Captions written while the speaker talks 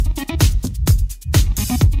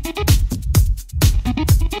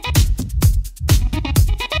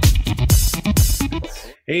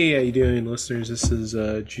Hey, how you doing, listeners? This is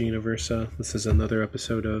Gina Versa. This is another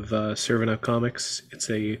episode of Serving Up Comics. It's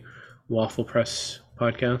a Waffle Press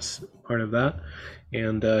podcast, part of that.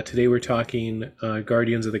 And today we're talking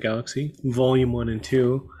Guardians of the Galaxy, Volume 1 and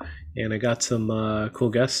 2. And I got some cool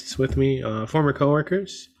guests with me, former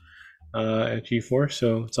coworkers at G4.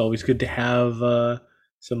 So it's always good to have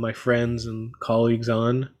some of my friends and colleagues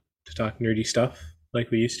on to talk nerdy stuff like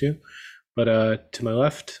we used to. But to my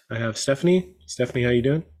left, I have Stephanie. Stephanie, how you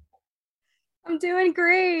doing? I'm doing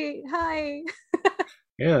great. Hi.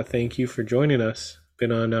 Yeah, thank you for joining us.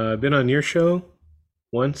 Been on your show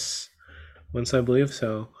once, once I believe.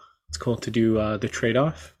 So it's cool to do the trade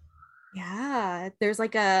off. Yeah, there's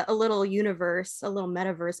like a little universe, a little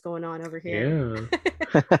metaverse going on over here.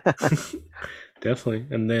 Yeah, definitely.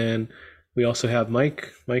 And then we also have Mike.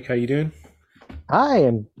 Mike, how you doing? Hi,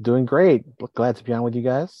 I'm doing great. Glad to be on with you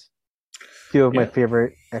guys. Few of my Yeah.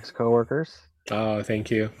 favorite ex-coworkers. Oh,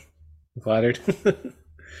 thank you. I'm flattered.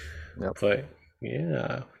 Yep. But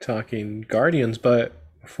yeah, we're talking Guardians. But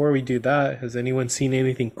before we do that, has anyone seen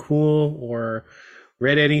anything cool or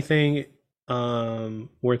read anything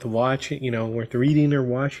worth watching, worth reading or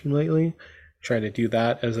watching lately? Try to do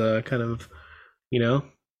that as a kind of, you know,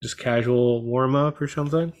 just casual warm up or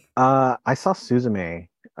something. I saw Suzume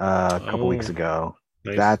a couple weeks Oh, ago.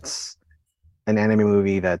 nice. That's an anime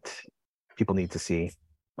movie that people need to see,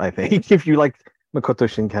 I think, if you like Makoto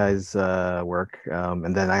Shinkai's work.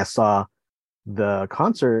 And then I saw the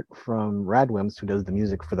concert from Radwimps, who does the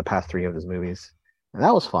music for the past three of his movies. And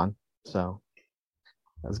that was fun. So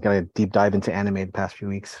I was gonna deep dive into anime the past few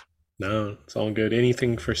weeks. No, it's all good.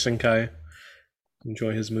 Anything for Senkai.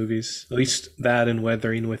 Enjoy his movies. At least that and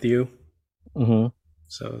Weathering with You. hmm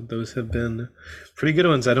So those have been pretty good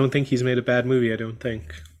ones. I don't think he's made a bad movie, I don't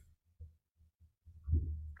think.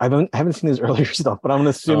 I haven't seen his earlier stuff, but I'm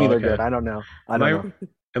assuming Oh, they're okay. good. I don't know. I Am don't I know.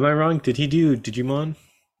 am I wrong? Did he do Digimon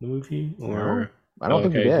the movie No, or I oh, don't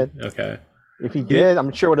think he okay. did. Okay. If he He did did,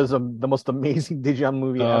 I'm sure it is the most amazing Digimon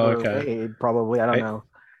movie Oh, ever okay. made. Probably, I don't I know.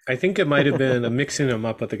 I think it might have been a mixing him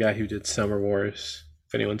up with the guy who did Summer Wars,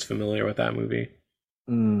 if anyone's familiar with that movie.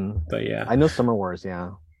 Mm, But yeah, I know Summer Wars. Yeah.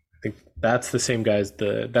 I think that's the same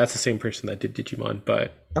person that did Digimon,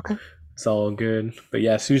 but Okay. it's all good. But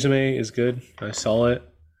yeah, Suzume is good. I saw it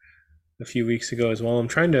a few weeks ago as well. I'm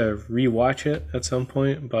trying to rewatch it at some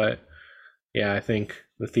point, but yeah, I think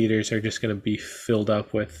the theaters are just going to be filled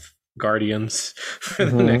up with Guardians for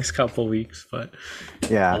the hmm next couple weeks. But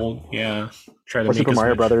Yeah. I'll yeah try to For make Super as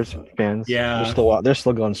Mario much. Brothers fans, they're Yeah,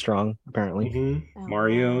 still going strong. Apparently. Oh,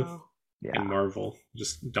 Mario wow. and Yeah. Marvel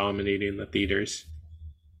just dominating the theaters.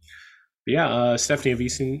 But yeah, Stephanie, have you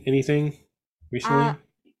seen anything Uh, recently?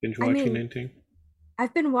 Binge I watching mean, anything?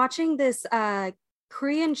 I've been watching this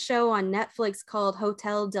Korean show on Netflix called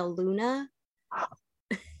Hotel Del Luna.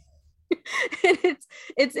 And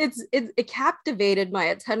it captivated my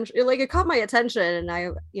attention. Like it caught my attention,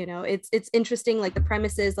 and it's interesting. Like the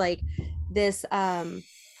premise is like this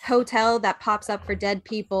hotel that pops up for dead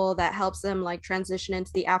people that helps them like transition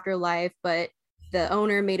into the afterlife, but the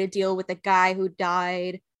owner made a deal with the guy who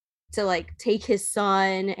died to like take his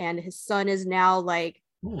son, and his son is now like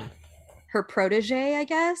Hmm. her protege, I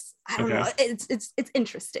guess. I don't know. Okay. It's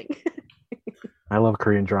interesting. I love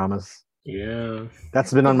Korean dramas. Yeah.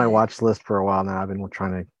 That's been on my Good. watch list for a while now. I've been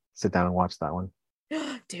trying to sit down and watch that one.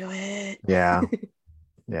 Do it. Yeah.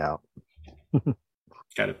 Yeah.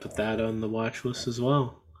 Got to put that on the watch list as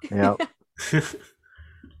well. Yeah.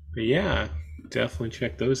 But yeah, definitely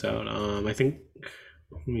check those out. I think,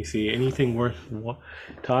 let me see, anything worth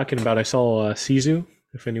talking about? I saw Sisu,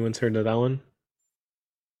 if anyone's heard of that one.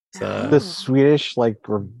 It's The Oh. Swedish like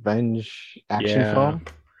revenge action yeah, film.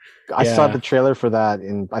 I saw yeah. the trailer for that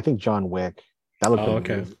in I think John Wick. That looked Oh,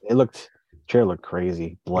 okay. amazing. Trailer looked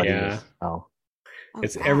crazy, bloody Yeah, as hell. Oh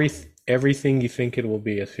it's wow. everything you think it will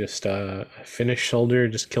be. It's just a Finnish soldier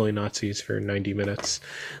just killing Nazis for 90 minutes.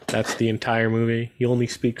 That's the entire movie. He only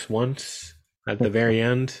speaks once at the very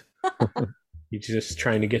end. He's just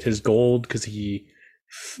trying to get his gold because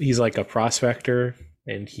he's like a prospector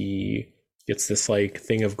and he gets this like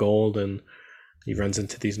thing of gold and he runs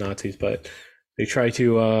into these Nazis, but they try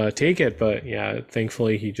to take it, but yeah,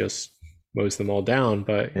 thankfully he just mows them all down.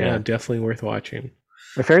 But yeah, Yeah. definitely worth watching.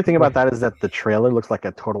 My favorite thing What? about that is that the trailer looks like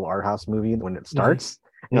a total art house movie when it Hmm. starts.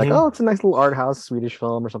 You're like, Hmm. oh, it's a nice little art house Swedish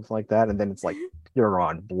film or something like that. And then it's like you're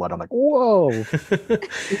on blood. I'm like, whoa,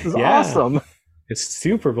 this is Yeah, awesome. it's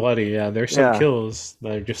super bloody. Yeah, there's some Yeah. kills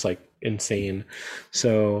that are just like insane.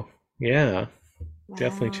 So yeah,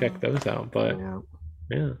 definitely check Wow. those out. But Yeah.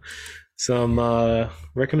 yeah, some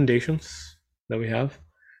recommendations that we have.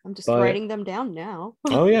 I'm just But writing them down now.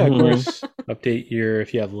 oh yeah, of Mhm. course. Update your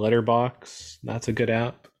if you have Letterbox. That's a good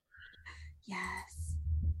app. Yes.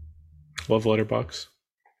 Love Letterbox.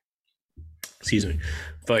 Excuse me.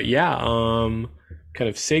 But yeah, kind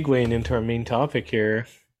of segueing into our main topic here,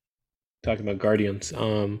 talking about Guardians.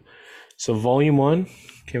 So Volume One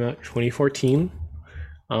came out 2014.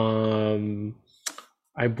 Um,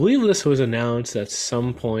 I believe this was announced at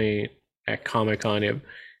some point at Comic Con.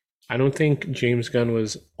 I don't think James Gunn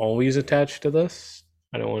was always attached to this.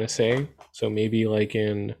 I don't want to say. So maybe like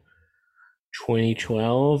in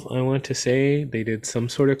 2012, I want to say they did some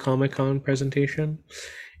sort of Comic Con presentation,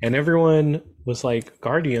 and everyone was like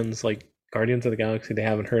Guardians of the Galaxy. They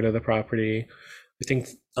haven't heard of the property. I think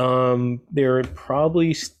they were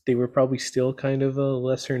probably still kind of a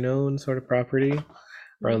lesser known sort of property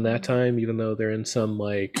around that time, even though they're in some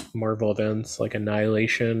like Marvel events like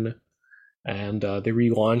Annihilation, and they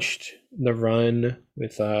relaunched the run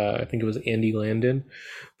with I think it was Andy Landon.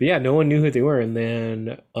 But yeah, no one knew who they were, and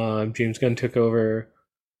then James Gunn took over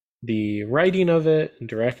the writing of it and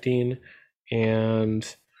directing,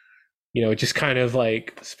 and it just kind of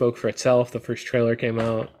like spoke for itself. The first trailer came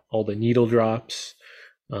out, all the needle drops,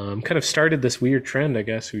 kind of started this weird trend, I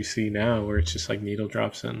guess we see now, where it's just like needle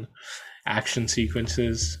drops and action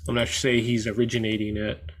sequences. I'm not sure say he's originating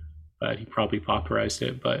it, but he probably popularized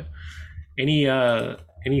it. But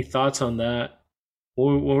any thoughts on that?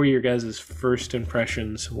 What were your guys' first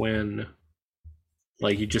impressions when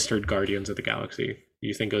like you just heard Guardians of the Galaxy? Do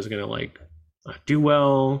you think it was gonna like do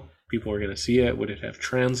well? People were gonna see it? Would it have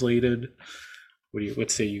translated? What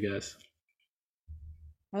say you guys?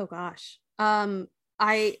 Oh gosh.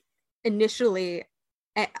 I initially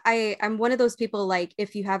I'm one of those people like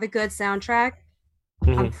if you have a good soundtrack,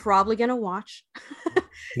 I'm Mm-hmm. probably gonna watch just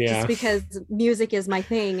Yeah. because music is my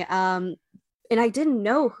thing. And I didn't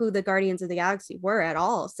know who the Guardians of the Galaxy were at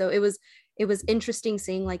all. So it was interesting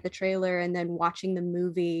seeing like the trailer and then watching the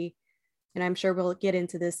movie. And I'm sure we'll get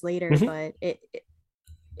into this later, Mm-hmm. but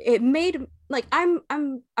it made like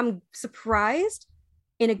I'm surprised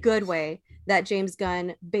in a good way that James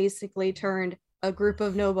Gunn basically turned a group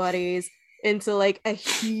of nobodies into like a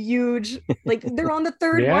huge like they're on the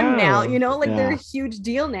third one now, Yeah. like they're a Yeah. huge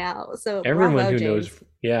deal now. So Everyone bravo, who knows, James.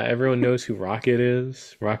 yeah, everyone knows who Rocket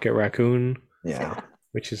is, Rocket Raccoon, Yeah.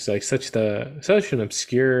 which is like such an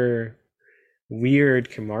obscure, weird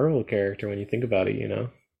Marvel character when you think about it.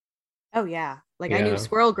 Oh yeah. Like I knew Yeah.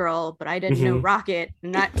 Squirrel Girl, but I didn't know Hmm. Rocket.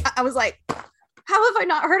 And I was like, how have I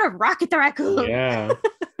not heard of Rocket the Raccoon? Yeah.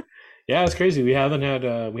 Yeah, it's crazy. We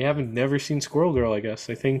haven't never seen Squirrel Girl, I guess.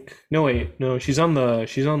 I think no wait, no, she's on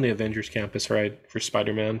the Avengers campus, right, for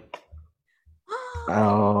Spider-Man.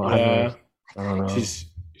 Oh, I've never. Yeah. I don't know.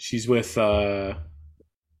 She's with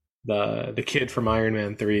the kid from Iron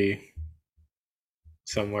Man 3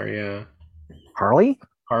 somewhere, yeah. Harley?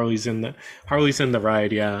 Harley's in the Harley's in the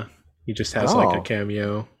ride, yeah. He just has like a Oh,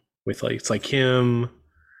 cameo with like it's like him.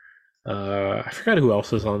 I forgot who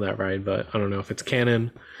else was on that ride, but I don't know if it's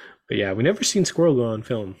canon. But yeah, we never seen Squirrel go on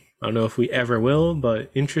film. I don't know if we ever will, but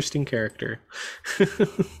interesting character.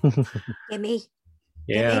 Gimme.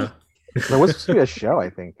 Yeah. there was supposed to be a show, I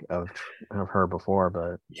think, of her before,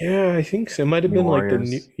 but Yeah, I think so. It might have New been like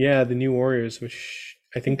Warriors. the New Warriors, which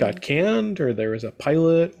I think Mhm. got canned or there was a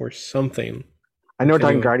pilot or something. I know we're Which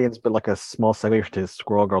talking anyway. Guardians, but like a small segue to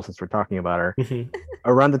Squirrel Girl since we're talking about her. Mhm.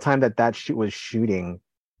 Around the time that shoot was shooting,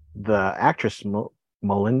 the actress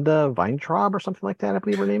Melinda Weintraub or something like that, I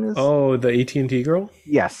believe her name is. Oh, the AT&T girl?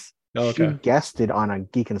 Yes, Oh, she okay. guested on a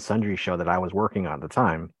Geek and Sundry show that I was working on at the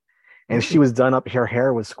time, and she Ooh. was done up. Her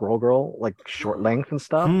hair was Squirrel Girl, like short length and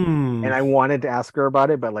stuff. Hmm. And I wanted to ask her about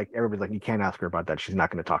it, but like everybody's like, you can't ask her about that. She's not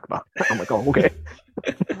going to talk about it. I'm like, oh, okay.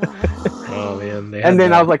 Oh man, they And had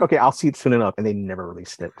then I was the like, okay, I'll see it soon enough. And they never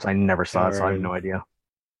released it. So I never saw it. So I have no darn. idea.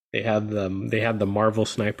 They had the Marvel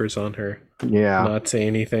snipers on her. Yeah. Not say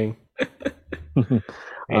anything. Man.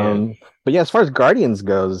 um, but yeah, as far as Guardians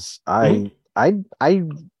goes, Mhm. I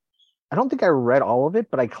don't think I read all of it,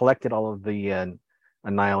 but I collected all of the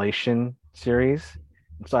Annihilation series.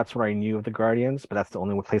 So that's where I knew of the Guardians, but that's the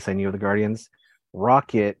only place I knew of the Guardians.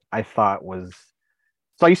 Rocket, I thought was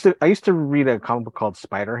so I used to read a comic book called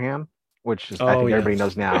Spider Ham, which is I Oh think yeah. everybody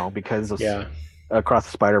knows now because of Yeah. Across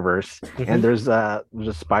the Spider Verse, and Hmm. there's a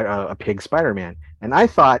pig Spider Man, and I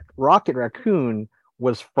thought Rocket Raccoon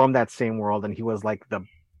was from that same world, and he was the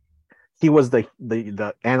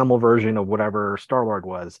animal version of whatever Star Lord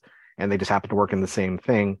was, and they just happened to work in the same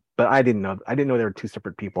thing. But I didn't know they were two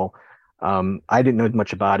separate people. I didn't know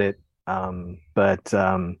much about it, but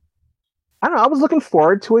I don't know. I was looking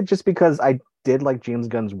forward to it just because I did like James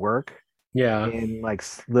Gunn's work. Yeah. in like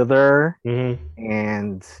Slither, Mm-hmm.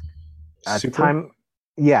 and at the Super. time,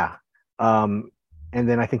 yeah. Um, and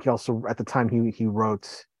then I think he also at the time he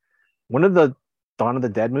wrote one of the Dawn of the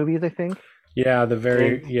Dead movies, I think. Yeah,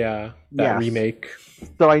 And that yes, remake.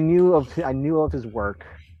 so I knew of his work.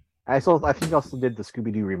 I think he also did the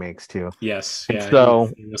Scooby Doo remakes too. Yes, And yeah, he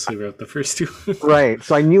so famously wrote the first two. right,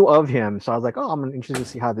 so I knew of him. So I was like, oh, I'm interested to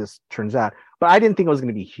see how this turns out. But I didn't think it was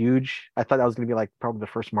going to be huge. I thought that was going to be like probably the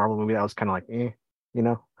first Marvel movie that was kind of like, you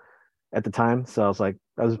know, at the time. So I was like,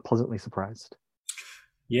 I was pleasantly surprised.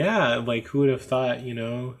 Yeah, like who would have thought,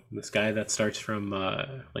 this guy that starts from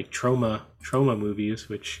like trauma movies,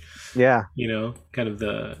 which, Yeah, kind of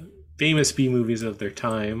the famous B movies of their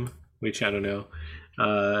time, which I don't know.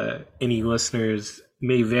 Any listeners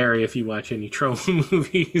may vary if you watch any trauma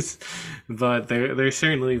movies, but they're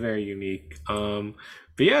certainly very unique.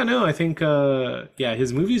 But yeah, no, I think yeah,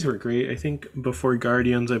 his movies were great. I think before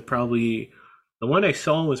Guardians, the one I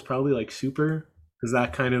saw was probably like Super, because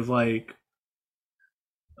that kind of like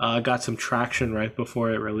got some traction right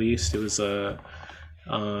before it released. It was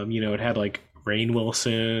it had like Rainn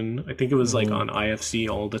Wilson. I think it was like hmm on IFC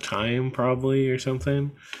all the time, probably or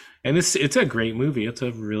something. And it's a great movie. It's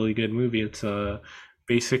a really good movie. It's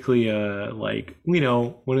basically like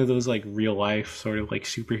one of those like real life sort of like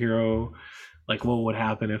superhero, like what would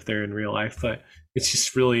happen if they're in real life. But it's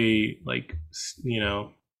just really like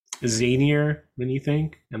zanier than you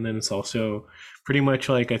think, and then it's also pretty much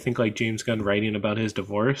like I think like James Gunn writing about his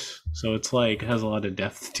divorce, so it's like has a lot of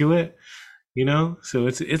depth to it, So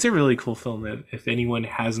it's a really cool film that if anyone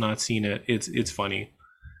has not seen it, it's funny,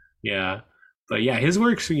 yeah. But yeah, his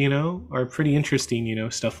works, are pretty interesting.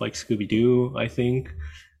 Stuff like Scooby Doo, I think,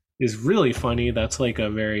 is really funny. That's like a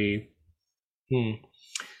very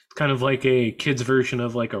kind of like a kid's version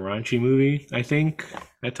of like a raunchy movie, I think,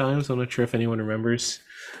 at times. I'm not sure if anyone remembers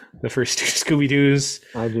the first two Scooby Doo's.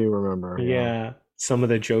 I do remember. Yeah. Yeah, some of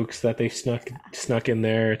the jokes that they snuck in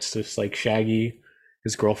there. It's just like Shaggy,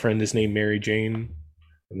 his girlfriend is named Mary Jane,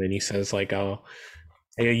 and then he says like, "Oh,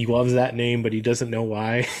 hey, he loves that name, but he doesn't know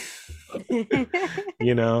why."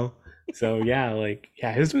 you know. So yeah, like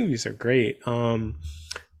yeah, his movies are great.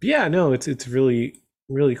 But yeah, no, it's really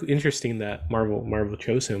interesting that Marvel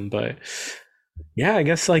chose him. But yeah, I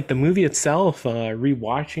guess like the movie itself,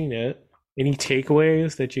 rewatching it, any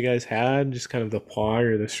takeaways that you guys had, just kind of the plot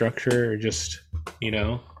or the structure, or just you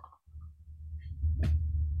know,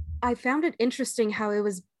 I found it interesting how it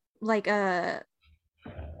was like a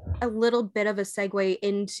little bit of a segue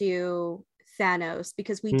into Thanos,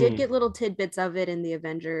 because we did hmm, get little tidbits of it in the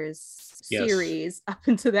Avengers yes, series up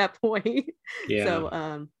until that point. yeah,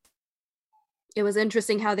 So it was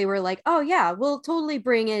interesting how they were like, oh yeah, we'll totally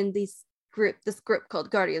bring in this group called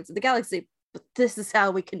Guardians of the Galaxy, but this is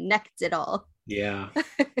how we connect it all. yeah,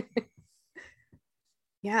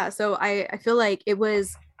 Yeah, so I feel like it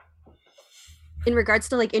was, in regards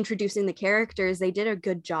to like introducing the characters, they did a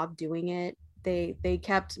good job doing it. They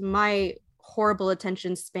kept my horrible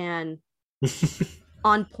attention span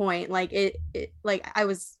on point. Like it like I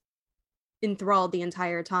was enthralled the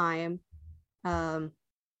entire time. Um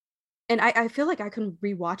and I feel like I can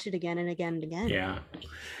rewatch it again and again and again. yeah.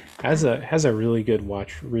 Has a really good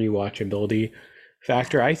rewatchability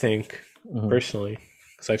factor, I think, Mhm. personally,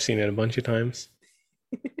 because I've seen it a bunch of times.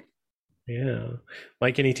 Yeah.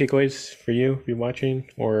 Mike, any takeaways for you rewatching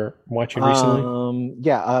or watching recently?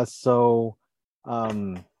 Yeah.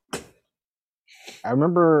 Um, I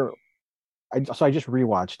remember. I just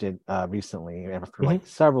rewatched it recently after like Hmm.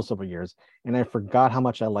 several years, and I forgot how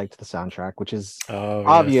much I liked the soundtrack, which is Oh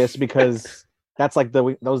obvious yes. because that's like that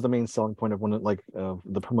was the main selling point of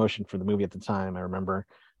the promotion for the movie at the time. I remember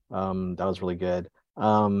that was really good.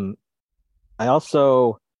 I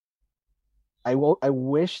also I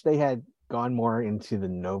wish they had gone more into the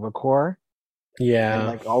Nova Corps and Yeah.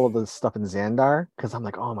 like all of the stuff in Xandar, because I'm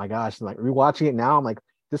like, oh my gosh, and like rewatching it now, I'm like,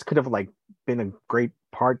 this could have like been a great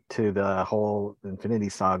part to the whole Infinity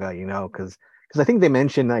Saga, because I think they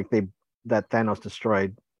mentioned like they that Thanos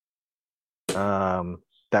destroyed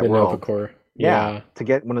that The Nova world, Corps. yeah, Yeah. to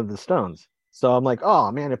get one of the stones. So I'm like,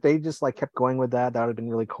 oh man, if they just like kept going with that, that would have been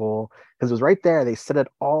really cool because it was right there. They set it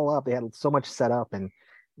all up. They had so much set up, and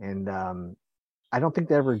I don't think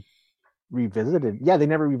they ever revisited. Yeah, they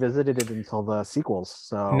never revisited it until the sequels.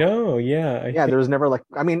 So No, yeah, I yeah, there think was never like,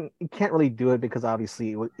 I mean, you can't really do it because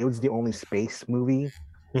obviously it was the only space movie.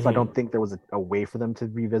 So I don't mhm. think there was a way for them to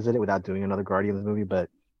revisit it without doing another Guardians movie. But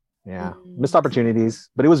yeah, missed Mm. opportunities.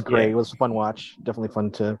 But it was Yeah. great. It was a fun watch. Definitely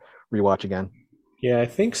fun to rewatch again. Yeah, I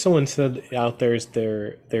think someone said out there is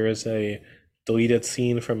a deleted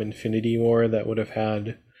scene from Infinity War that would have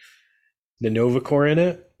had the Nova Corps in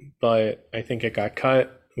it, but I think it got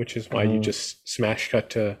cut, which is why you just smash cut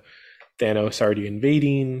to Thanos already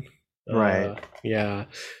invading. Right. Yeah.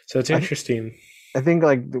 So it's interesting. I think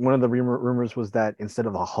like one of the rumors was that instead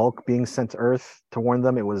of a Hulk being sent to Earth to warn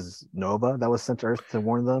them, it was Nova that was sent to Earth to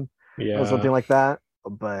warn them, or Yeah. something like that.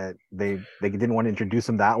 But they didn't want to introduce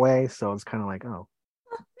him that way, so it's kind of like, oh,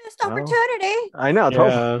 Missed well, opportunity. I know, totally.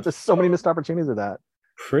 Yeah. There's so many missed opportunities with that.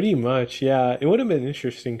 Pretty much, yeah. It would have been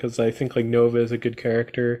interesting because I think like Nova is a good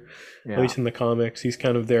character, at Yeah. least in the comics. He's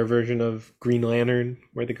kind of their version of Green Lantern,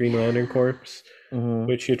 or the Green Lantern Corps, Hmm.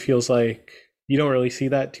 which it feels like you don't really see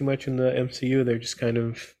that too much in the MCU. They're just kind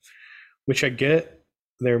of, which I get.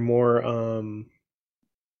 They're more,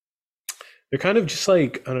 they're kind of just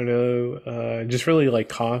like, I don't know, just really like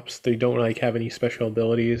cops. They don't like have any special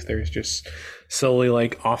abilities. There's just solely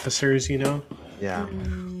like officers, you know? Yeah.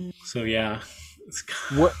 So yeah. It's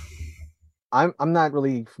What I'm not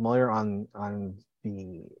really familiar on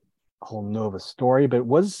the whole Nova story, but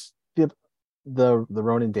was the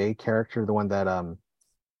Ronan Day character the one that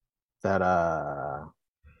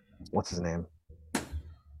what's his name?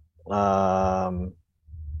 I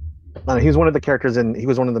don't know, he was one of the characters he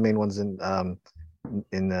was one of the main ones in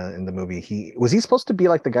the movie. He supposed to be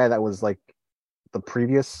like the guy that was like the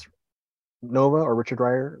previous Nova or Richard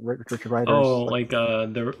Rider's Oh, like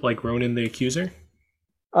the like Ronan the Accuser?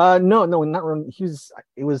 no, not Ron.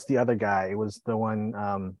 It was the other guy. It was the one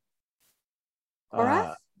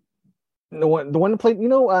Korath? uh the one that played,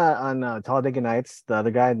 on Talladega Nights, the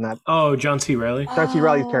other guy, not Oh, John C. Reilly. John C.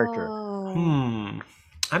 Reilly's character. Hmm.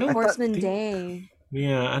 I don't I thought, Horseman think. Day.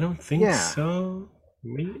 Yeah, I don't think yeah. so.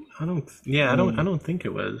 Maybe I don't. Yeah, I don't. I Hmm. don't think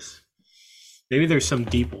it was. Maybe there's some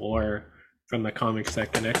deep lore from the comics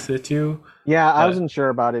that connects the two. Yeah, I But wasn't sure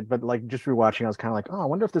about it, but like just rewatching, I was kind of like, oh, I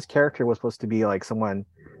wonder if this character was supposed to be like someone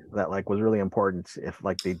that like was really important if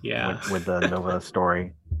like they yeah, went with the Nova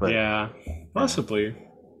story. But yeah, yeah. possibly.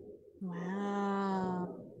 Wow.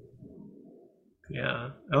 Yeah,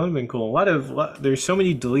 that would have been cool. There's so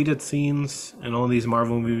many deleted scenes in all these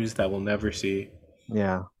Marvel movies that we'll never see.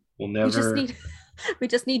 Yeah. We'll We just never. need we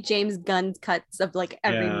just need James Gunn cuts of like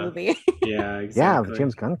every Yeah, movie. yeah, Yeah, the exactly.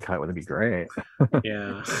 James Gunn cut would be great.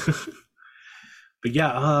 Yeah. But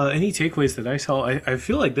yeah, any takeaways that I saw? I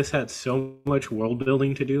feel like this had so much world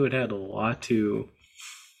building to do. It had a lot to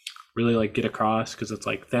really like get across because it's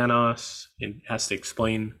like Thanos and has to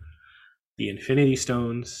explain the Infinity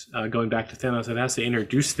Stones. Going back to Thanos, it has to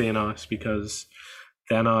introduce Thanos because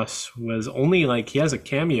Thanos was only like he has a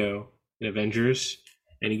cameo in Avengers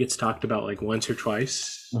and he gets talked about like once or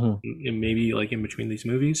twice, Hmm. and maybe like in between these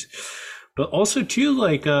movies. But also too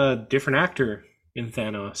like a different actor in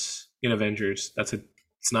Thanos in Avengers.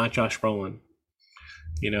 It's not Josh Brolin.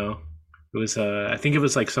 You know, it was I think it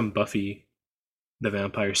was like some Buffy the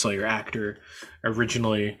Vampire Slayer actor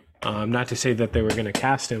originally. Not to say that they were going to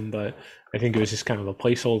cast him, but I think it was just kind of a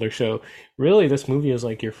placeholder. So really, this movie is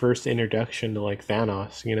like your first introduction to like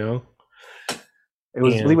Thanos. You know, I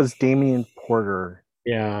believe it and was Damian Porter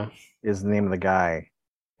yeah, is the name of the guy.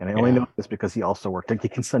 And I only yeah. know this because he also worked at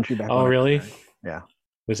Geek and Sundry back Oh, when really? yeah.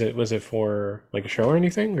 Was it for like a show or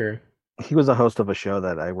anything or? He was a host of a show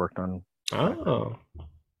that I worked on. Oh, did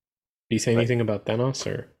he say But anything about Thanos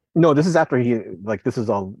or? no, this is after this is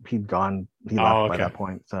all he left Oh, by okay, that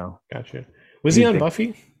point. So gotcha. Was he he's on big.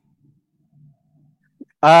 Buffy?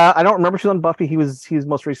 I don't remember if he was on Buffy. He was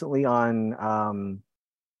most recently on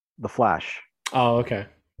The Flash. Oh, okay,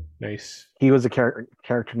 nice. He was a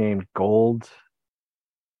character named Goldfinger,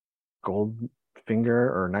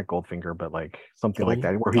 or not Goldfinger, but like something like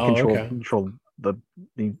Gold. that, where he Oh, okay. controlled the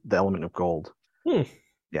element of gold. Hmm.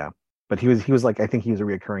 Yeah, but he was like, I think he was a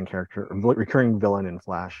recurring villain in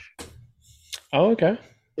Flash. Oh, okay.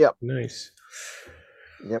 Yep. Nice.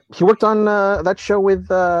 Yep. He worked on that show with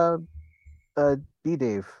D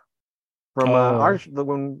Dave from Oh,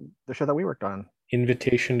 the show that we worked on.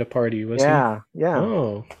 Invitation to Party, was he? Yeah, yeah.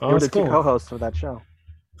 Oh, They were the that's two cool. co-hosts of that show.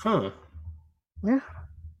 Huh. Yeah.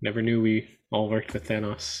 Never knew we all worked with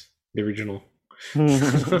Thanos, the original. We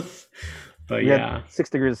But had yeah, 6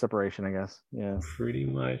 degrees of separation, I guess. Yeah. pretty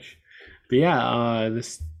much. But yeah,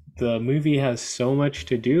 the movie has so much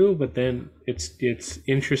to do, but then it's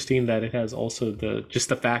interesting that it has also the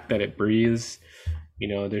fact that it breathes. You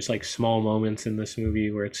know, there's like small moments in this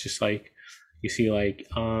movie where it's just like you see like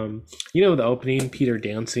the opening, Peter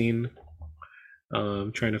dancing,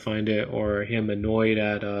 trying to find it, or him annoyed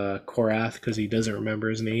at Korath because he doesn't remember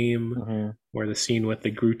his name, Mhm. or the scene with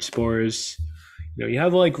the Groot spores. You know, you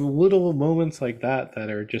have like little moments like that that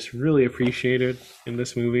are just really appreciated in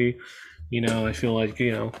this movie. You know, I feel like,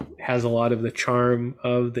 has a lot of the charm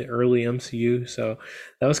of the early MCU. So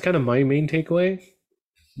that was kind of my main takeaway.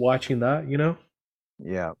 watching that, you know.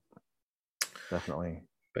 Yeah, definitely.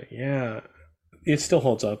 But yeah, it still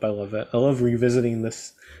holds up. I love it. I love revisiting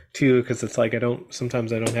this too because it's like I don't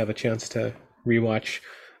have a chance to rewatch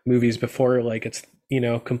movies before like it's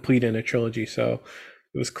complete in a trilogy. So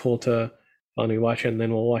it was cool to finally watch it, and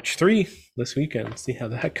then we'll watch three this weekend. See how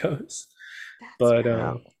that goes. That's But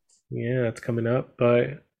Yeah. right. yeah, it's coming up.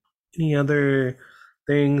 But any other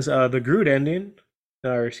things? The Groot ending,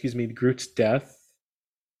 or excuse me, Groot's death,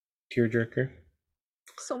 tearjerker.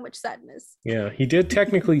 So much sadness. Yeah, he did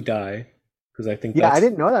technically die because I think Yeah, I that's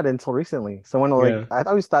didn't know that until recently. Someone like yeah, I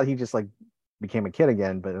always thought he just like became a kid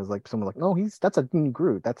again, but it was like someone like, no, that's a new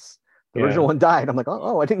Groot. That's the original yeah. one died. I'm like,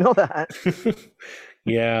 oh, I didn't know that.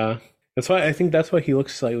 Yeah. That's why he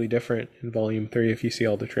looks slightly different in volume three if you see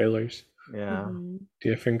all the trailers. Yeah, Mhm.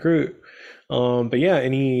 Different Groot. But yeah,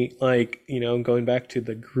 any like, going back to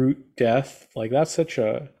the Groot death, like that's such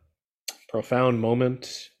a profound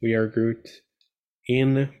moment. We are Groot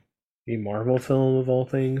in a Marvel film of all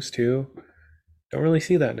things too. Don't really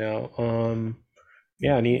see that now.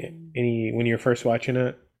 Yeah, any when you're first watching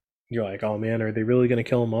it, you're like, oh man, are they really gonna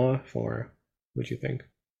kill him off? Or what'd you think?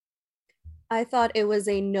 I thought it was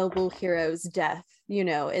a noble hero's death, in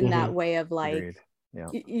Hmm. that way of like, agreed. Yeah,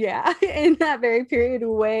 yeah, in that very period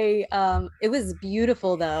way. It was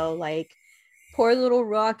beautiful though, like poor little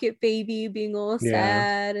rocket baby being all Yeah,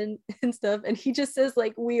 sad and stuff. And he just says,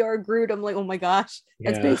 like, we are Groot. I'm like, oh my gosh.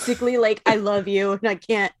 That's yeah. basically like I love you and I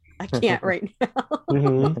can't right now.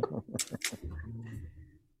 Hmm.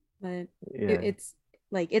 But yeah, it's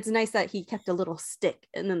like it's nice that he kept a little stick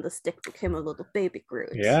and then the stick became a little baby Groot,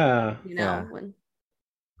 Yeah. yeah, when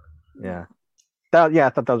yeah. I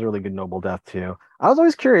thought that was a really good noble death too. I was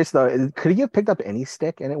always curious though, could he have picked up any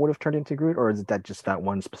stick and it would have turned into Groot, or is that just that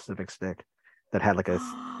one specific stick that had like a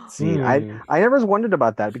seed? Hmm. I never wondered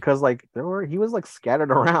about that because like he was like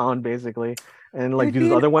scattered around basically, and like there'd do be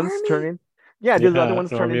those an other ones turn army. in? Yeah, do the other Yeah,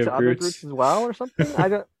 ones an turn army of into other Groots. Groots as well or something?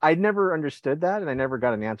 I never understood that, and I never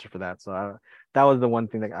got an answer for that. So that was the one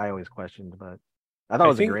thing that I always questioned, but I thought it I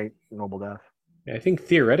was a think great noble death. I think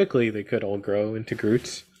theoretically they could all grow into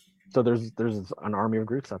Groots. So there's an army of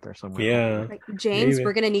Groots out there somewhere, hopefully. Yeah, Like, James, maybe.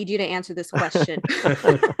 we're gonna need you to answer this question.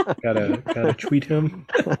 Gotta tweet him.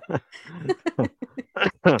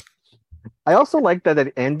 I also like that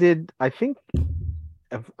it ended. I think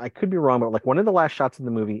if, I could be wrong, but like one of the last shots in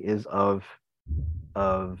the movie is of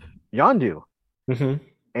Yondu, Hmm.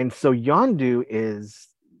 and so Yondu is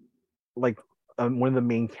like one of the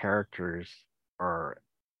main characters or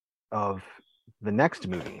of the next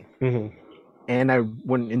movie. Hmm. And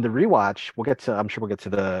when in the rewatch, I'm sure we'll get to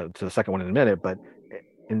the second one in a minute, but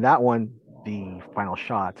in that one, the final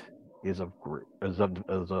shot is of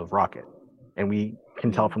Rocket, and we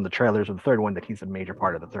can tell Mm. from the trailers of the third one that he's a major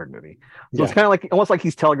part of the third movie. So it's Yeah. kind of like almost like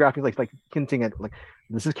he's telegraphing, like hinting at like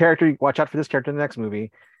this is character. Watch out for this character in the next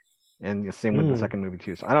movie, and the same with the Mm. second movie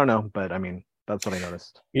too. So I don't know, but I mean that's what I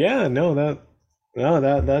noticed. Yeah. No,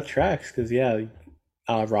 that tracks because yeah,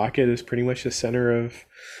 Rocket is pretty much the center of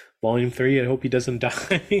Volume Three. I hope he doesn't die.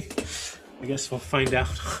 I guess we'll find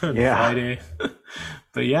out on Yeah, Friday.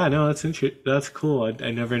 But yeah, no, that's cool.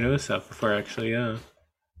 I never noticed that before, actually. Yeah.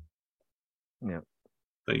 yeah,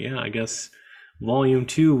 But yeah, I guess Volume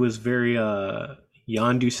Two was very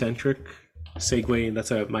Yondu centric. Segue.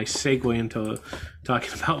 That's my segue into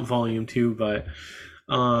talking about Volume Two. But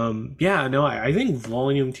yeah, no, I think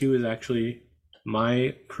Volume Two is actually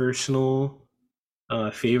my personal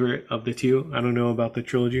favorite of the two. I don't know about the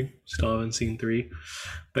trilogy. Still haven't seen three.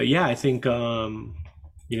 But yeah, I think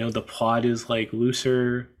the plot is like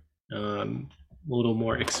looser, a little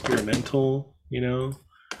more experimental.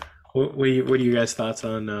 What are you guys' thoughts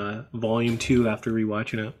on Volume Two after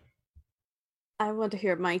rewatching it? I want to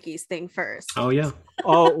hear Mikey's thing first. Oh yeah.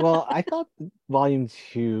 Oh well, I thought Volume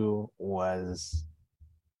Two was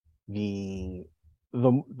the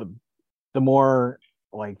the the more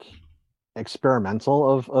like experimental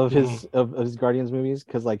of Hmm. his Guardians movies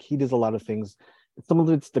because like he does a lot of things. Some of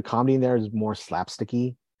it's the comedy in there is more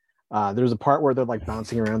slapsticky. There's a part where they're like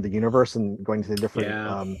bouncing around the universe and going to the different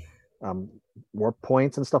Yeah. um, warp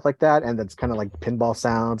points and stuff like that, and that's kind of like pinball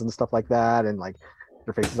sounds and stuff like that, and like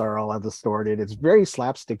their faces are all distorted. It's very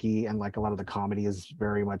slapsticky, and like a lot of the comedy is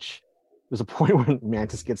very much. There's a point when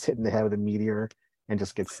Mantis gets hit in the head with a meteor and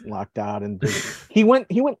just gets knocked out, and he went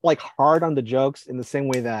like hard on the jokes in the same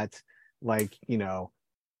way that like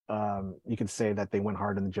you could say that they went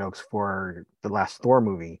hard on the jokes for the last Thor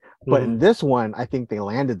movie, but in Hmm. this one, I think they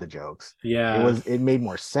landed the jokes. Yeah. It made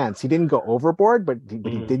more sense. He didn't go overboard, but he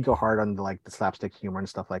Hmm. did go hard on the slapstick humor and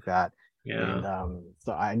stuff like that. Yeah. And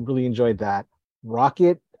so I really enjoyed that.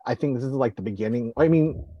 Rocket, I think this is like the beginning. I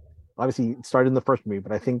mean, obviously it started in the first movie,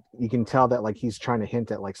 but I think you can tell that like he's trying to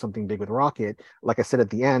hint at like something big with Rocket. Like I said at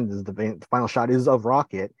the end, is the final shot is of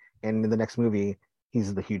Rocket, and in the next movie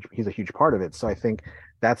he's a huge part of it. So I think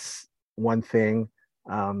that's one thing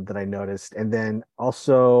that I noticed, and then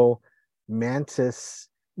also Mantis.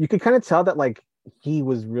 You could kind of tell that like he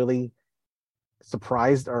was really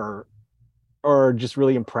surprised or just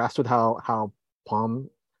really impressed with how Palm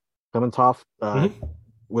Clementov Mhm.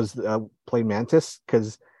 was played Mantis,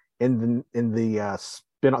 because in the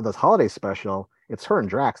spin off this holiday special, it's her and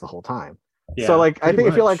Drax the whole time. So Yeah, like pretty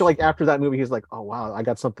I feel much. like after that movie, he's like, oh wow, I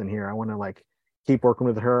got something here. I want to like keep working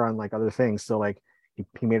with her on like other things. So like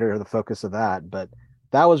he made her the focus of that. But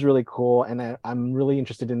that was really cool, and I'm really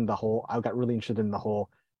interested in the whole. I got really interested in the whole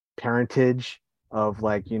parentage of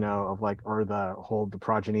like of like or the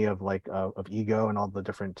progeny of like of Ego and all the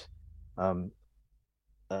different um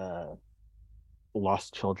uh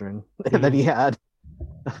lost children that Mhm. he had.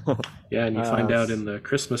 Yeah, and you find out S- in the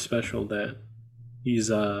Christmas special that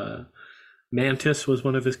he's Mantis was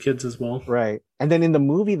one of his kids as well. right. And then in the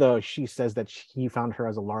movie though, she says that he found her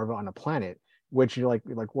as a larva on a planet, which you're like,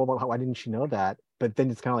 well, why didn't she know that? But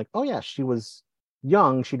then it's kind of like, oh yeah, she was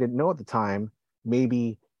young, she didn't know at the time.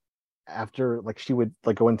 Maybe after like she would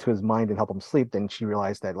like go into his mind and help him sleep, then she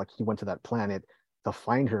realized that like he went to that planet to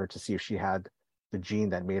find her to see if she had the gene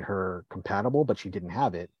that made her compatible, but she didn't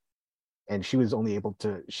have it. And she was only able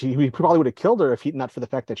to she he probably would have killed her if he not for the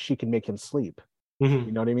fact that she can make him sleep.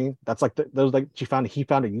 You Hmm. know what I mean? That's like those like he found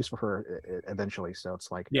a use for her eventually. So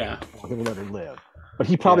it's like, Yeah, well, he would let her live, but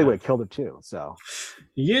he probably would yeah, have killed her too. So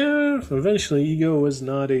yeah. Eventually, Ego was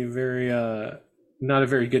not a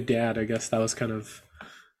very good dad. I guess that was kind of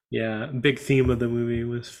yeah, big theme of the movie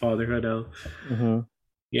was fatherhood. hmm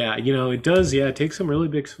Yeah, it does. Yeah, it takes some really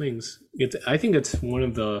big swings. I think it's one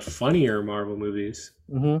of the funnier Marvel movies.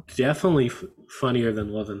 hmm Definitely funnier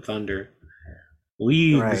than Love and Thunder.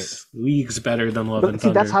 right. Leagues better than Love and But see,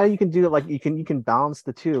 that's Thunder. how you can do it. Like you can balance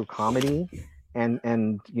the two, comedy and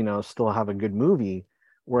still have a good movie.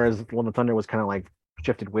 Whereas Love and Thunder was kind of like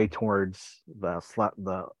shifted way towards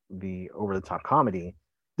the over the top comedy.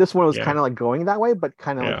 This one was Yeah, kind of like going that way, but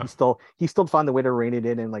kind of like yeah, he still found the way to rein it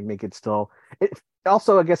in and like make it still. It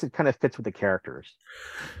also, I guess, it kind of fits with the characters.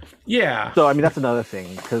 yeah, So I mean that's another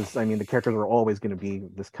thing, because I mean the characters are always going to be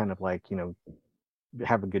this kind of like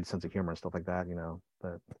have a good sense of humor and stuff like that.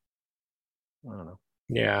 But I don't know.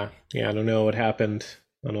 yeah, yeah. I don't know what happened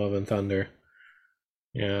on Love and Thunder.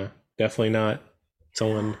 Yeah, definitely not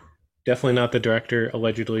someone. Definitely not the director.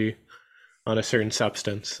 Allegedly on a certain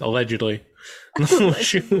substance. Allegedly, the whole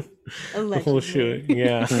shoot. Allegedly. The whole Allegedly. shoot.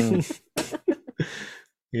 Yeah.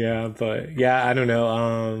 Yeah, but yeah, I don't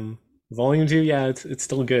know. Volume 2, yeah, it's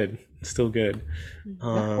still good. It's still good.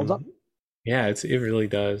 Yeah, holds up. Um, yeah, it really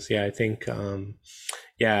does. Yeah, I think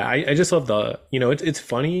yeah, I just love it's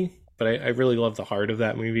funny, but I really love the heart of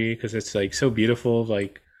that movie because it's like so beautiful,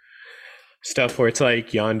 like stuff where it's like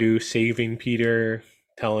Yondu saving Peter,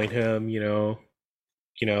 telling him,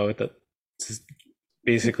 that it's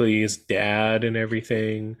basically his dad and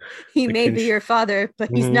everything. He The may be kinsh. your father, but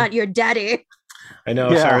he's Mhm. not your daddy. I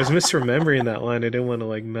know. Sorry, I was Yeah. misremembering that line. I didn't want to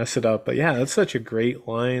like mess it up, but yeah, that's such a great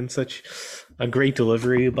line, such a great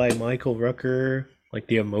delivery by Michael Rooker. Like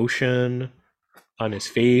the emotion on his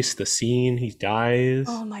face, the scene he dies.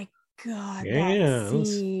 Oh my god, that Yeah,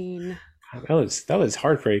 scene. that was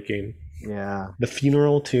heartbreaking. Yeah. The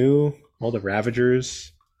funeral too, all the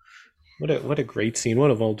Ravagers. What a great scene.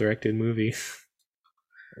 What a well directed movie. It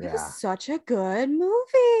was Yeah. such a good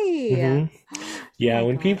movie. Hmm. Oh Yeah,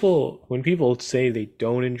 my gosh. when people say they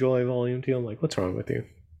don't enjoy Volume 2, I'm like, what's wrong with you?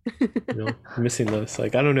 Missing this.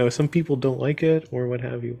 Like, I don't know. Some people don't like it or what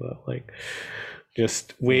have you, but like,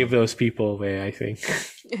 just Yeah. wave those people away. I think.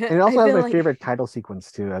 And it I also has feel my like favorite title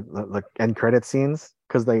sequence too, the end credit scenes,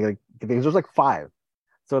 because there's like five.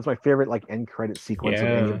 So it's my favorite like end credit sequence of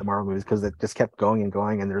any of Yeah. the Marvel movies, because it just kept going and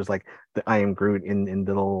going, and there's like the I am Groot in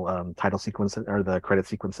little title sequences or the credit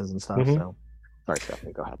sequences and stuff. Hmm. So sorry,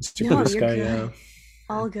 Stephanie, go ahead. Super no, this you're guy. Yeah. good.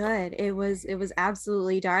 All good. It was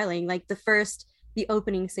absolutely darling. Like the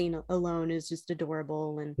opening scene alone is just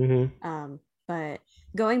adorable and Hmm. but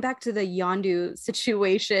going back to the Yondu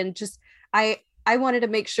situation, just I wanted to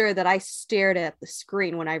make sure that I stared at the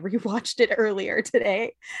screen when I rewatched it earlier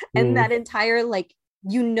today. And Hmm. that entire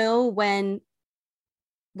when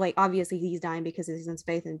like obviously he's dying because he's in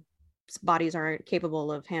space and bodies aren't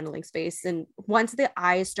capable of handling space. And once the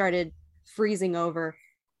eyes started freezing over,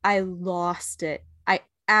 I lost it. I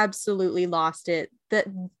absolutely lost it. That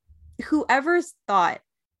whoever's thought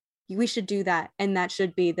we should do that and that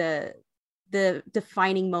should be the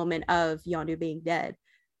defining moment of Yondu being dead.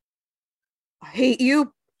 I hate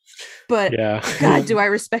you, but Yeah. God, do I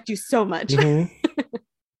respect you so much. Mhm.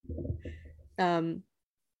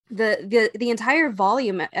 The entire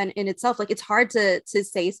volume and in itself, like it's hard to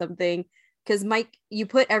say something because Mike, you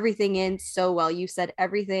put everything in so well. You said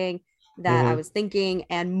everything that I Mhm. was thinking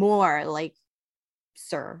and more. Like,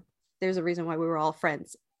 sir, there's a reason why we were all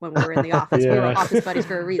friends when we were in the office. We were Yeah. office buddies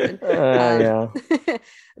for a reason. Um, Yeah.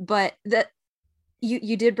 but that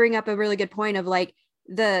you did bring up a really good point of like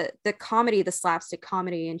the comedy, the slapstick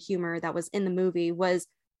comedy and humor that was in the movie was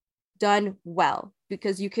done well,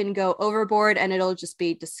 because you can go overboard and it'll just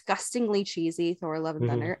be disgustingly cheesy, Thor Love and Mhm.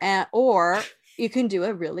 Thunder, or you can do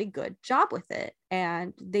a really good job with it.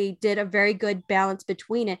 And they did a very good balance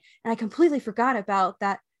between it. And I completely forgot about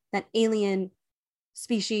that alien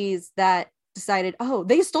species that decided, oh,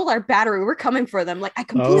 they stole our battery, we're coming for them. Like I Oh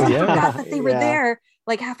completely yeah. forgot that they were Yeah. there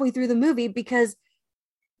like halfway through the movie, because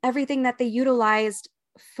everything that they utilized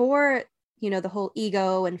for, the whole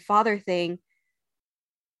ego and father thing,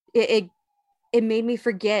 it it made me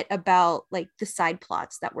forget about like the side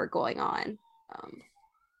plots that were going on. um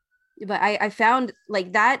but I found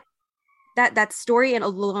like that story and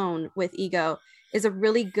alone with ego is a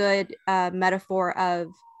really good metaphor of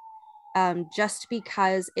just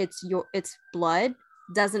because it's blood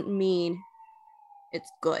doesn't mean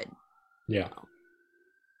it's good, you Yeah. know.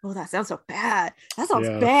 Oh, that sounds so bad. That sounds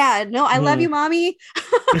Yeah. bad. No, I love Mhm. you, mommy.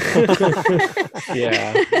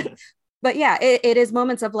 Yeah. But yeah, it is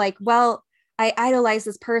moments of like, well, I idolize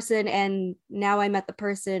this person and now I met the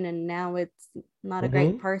person and now it's not a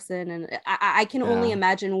great Mhm. person. And I can only Yeah.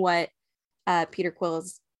 imagine what Peter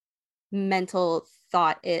Quill's mental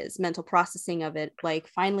processing of it. Like,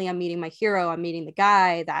 finally, I'm meeting my hero. I'm meeting the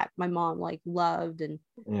guy that my mom like loved and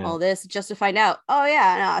Yeah. all this, just to find out, oh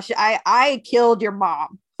yeah, no, I killed your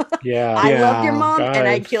mom. Yeah. I loved your Yeah. mom and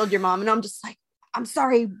I God. killed your mom. And I'm just like, I'm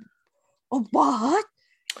sorry. Oh, what?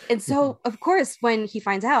 And so, of course, when he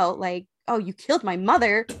finds out, like, oh, you killed my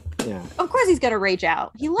mother, Yeah. of course he's going to rage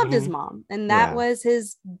out. He loved his Mhm. mom, and that Yeah. was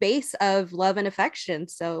his base of love and affection.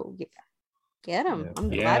 So, yeah, get him. Yeah. I'm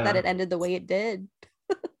glad that Yeah. it ended the way it did.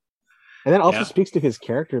 And that also Yeah. speaks to his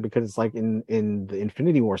character, because it's like in the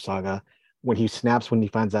Infinity War saga, when he snaps when he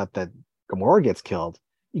finds out that Gamora gets killed.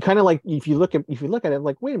 You kind of like, if you look at it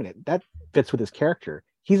like, wait a minute, that fits with his character.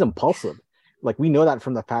 He's impulsive. Like we know that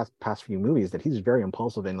from the past few movies, that he's very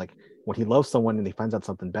impulsive, and like when he loves someone and he finds out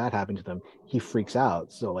something bad happened to them, he freaks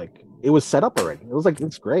out. So like it was set up already. It was like,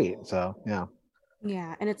 it's great. So yeah.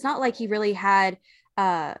 Yeah, and it's not like he really had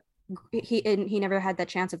uh he never had that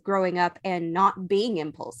chance of growing up and not being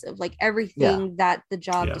impulsive. Like Yeah. everything that the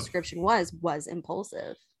job Yeah. description was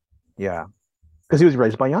impulsive. Yeah. Because he was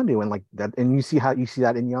raised by Yondu, and like that, and you see that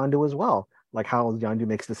in Yondu as well, like how Yondu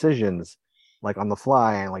makes decisions like on the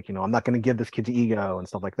fly, and like, I'm not going to give this kid to ego and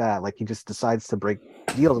stuff like that. Like he just decides to break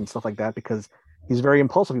deals and stuff like that because he's very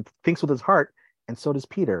impulsive. He thinks with his heart, and so does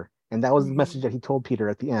Peter. And that was the message Mhm. that he told Peter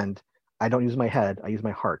at the end. I don't use my head; I use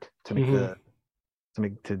my heart to make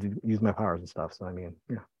Mhm. use my powers and stuff. So I mean,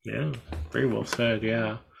 yeah. Yeah. Very well said.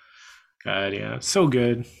 Yeah. God. Yeah. So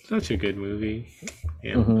good. Such a good movie.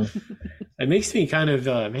 Yeah. Mm-hmm. It makes me kind of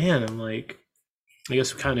man. I'm like, I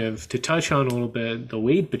guess kind of to touch on a little bit, the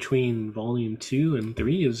wait between volume 2 and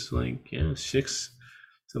 3 is like, yeah,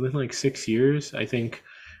 something like 6 years. I think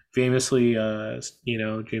famously,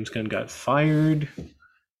 James Gunn got fired.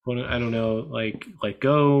 I don't know, like let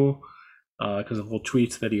go, because of whole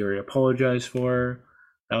tweets that he already apologized for.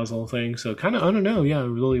 That was the whole thing. So kind of, I don't know. Yeah, I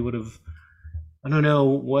really would have. I don't know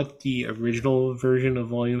what the original version of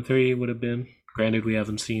Volume 3 would have been. Granted, we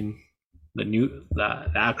haven't seen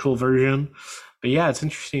the actual version, but yeah, it's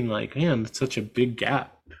interesting. Like, man, it's such a big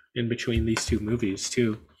gap in between these two movies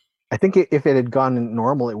too. I think if it had gone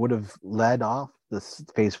normal, it would have led off this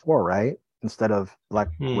phase 4, right? Instead of Black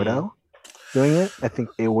Hmm. Widow doing it, I think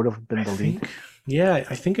it would have I been the lead. think, yeah,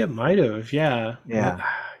 I think it might have. Yeah, but Yeah.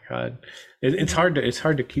 God, it's Mhm.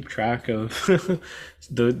 hard to keep track of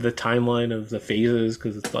the timeline of the phases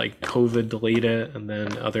because it's like COVID delayed it and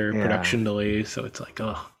then other Yeah. production delays, so it's like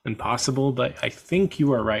impossible. But I think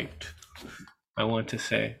you are right. I want to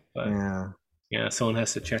say, but Yeah. yeah, someone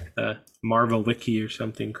has to check the Marvel wiki or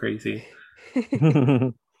something crazy.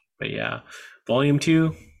 But yeah, Volume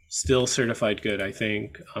 2 still certified good, I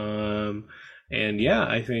think. And yeah,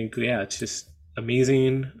 I think it's just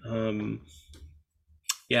amazing.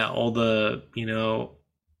 Yeah, all the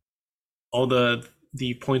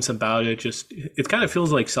points about it, just it kind of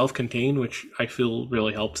feels like self-contained, which I feel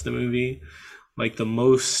really helps the movie. Like the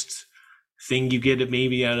most thing you get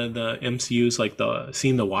maybe out of the MCU is like the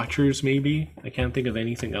seeing the Watchers. Maybe I can't think of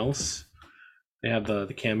anything else They have the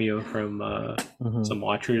cameo from Mhm. some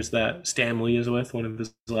Watchers that Stan Lee is with, one of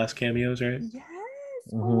his last cameos, right? Yes.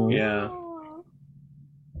 Mhm. Yeah. Oh.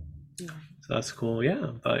 Yeah. So that's cool.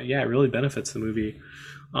 Yeah, but yeah, it really benefits the movie.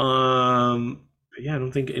 But yeah, I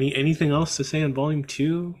don't think anything else to say on Volume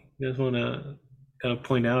 2. You guys want to kind of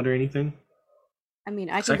point out or anything? I mean,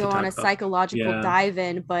 I Because can I could go on talk a about. psychological Yeah, dive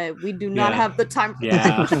in, but we do not yeah, have the time for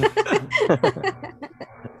yeah, that.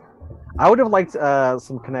 I would have liked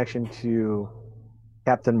some connection to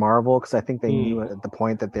Captain Marvel because I think they Hmm. knew at the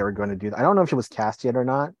point that they were going to do that. I don't know if she was cast yet or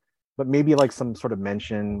not, but maybe like some sort of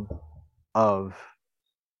mention of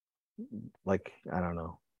like I don't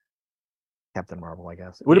know Captain Marvel. I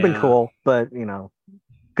guess it would have been yeah. cool, but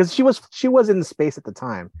because she was in space at the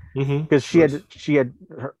time Mm-hmm. because She was she had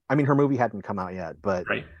her, I mean her movie hadn't come out yet,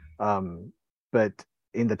 right. um but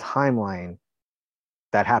in the timeline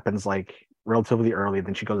that happens like relatively early.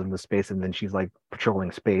 Then she goes into space, and then she's like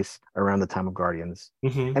patrolling space around the time of Guardians.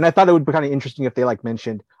 Mm-hmm. And I thought it would be kind of interesting if they like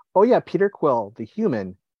mentioned, oh yeah, Peter Quill, the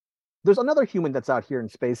human. There's another human that's out here in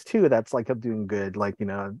space too. That's like doing good, like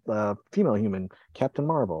female human, Captain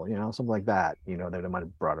Marvel, something like that. They might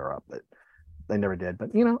have brought her up, but they never did. But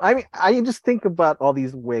I mean, I just think about all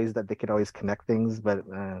these ways that they could always connect things, but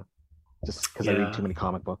just because I read too Yeah. many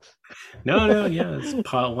comic books. No, no, yeah. It's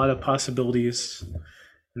a lot of possibilities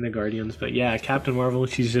in the Guardians, but yeah, Captain Marvel,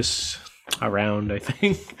 she's just around, I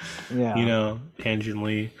think, Yeah.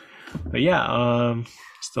 tangentially. But yeah,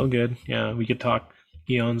 still good. Yeah, we could talk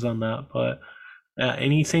eons on that. But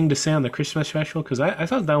anything to say on the Christmas special? Because I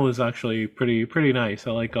thought that was actually pretty nice.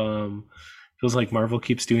 I like feels like Marvel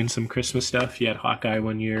keeps doing some Christmas stuff. You had Hawkeye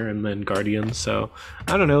one year, and then Guardians. So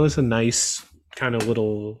I don't know. It was a nice kind of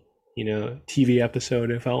little TV episode.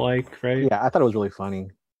 It felt like, right? Yeah, I thought it was really funny.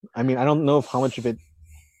 I mean, I don't know if how much of it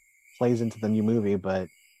plays into the new movie, but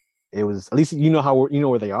it was at least how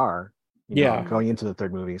where they are, Yeah, going into the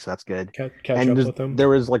third movie, so that's good. catch And up with them. there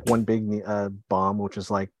was like one big bomb, which was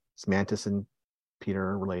like Mantis and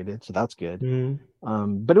Peter related, so that's good.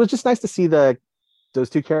 Mm-hmm. But it was just nice to see those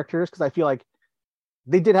two characters because I feel like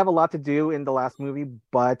they did have a lot to do in the last movie,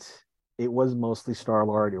 but it was mostly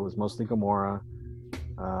Star-Lord, it was mostly Gamora,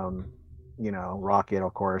 um, Rocket,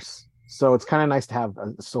 of course. So it's kind of nice to have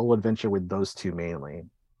a solo adventure with those two mainly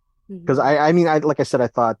because Mhm. I mean, like I said, I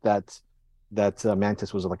thought that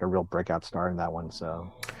Mantis was like a real breakout star in that one.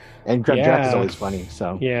 So, and Drax is Yeah, always funny.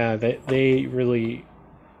 So, yeah, they really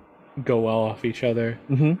go well off each other.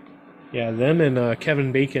 Mhm. Yeah, them and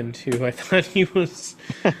Kevin Bacon too. I thought he was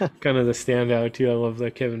kind of the standout too. I love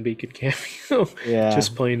the Kevin Bacon cameo, yeah,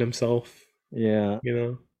 just playing himself. yeah, You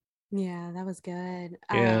know? Yeah, that was good.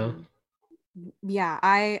 Yeah. Yeah,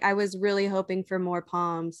 I was really hoping for more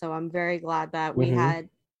Palm, so I'm very glad that we Mm-hmm. had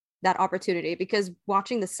that opportunity because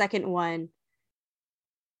watching the second one,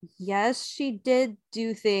 yes, she did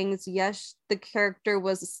do things. Yes, the character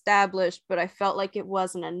was established, but I felt like it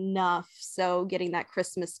wasn't enough. So getting that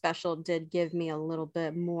Christmas special did give me a little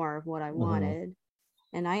bit more of what I hmm wanted.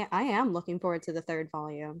 And I am looking forward to the third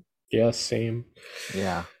volume. Yeah. Same.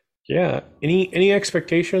 yeah. Yeah. Any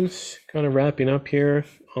expectations? Kind of wrapping up here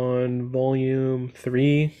on volume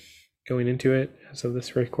 3, going into it. As of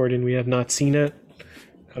this recording, we have not seen it.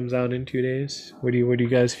 Comes out in 2 days. What are you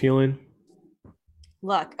guys feeling?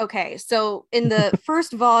 Look, okay, so in the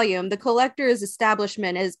first volume, the collector's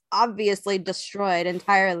establishment is obviously destroyed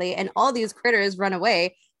entirely, and all these critters run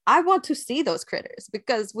away. I want to see those critters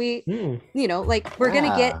because Hmm. like Yeah. we're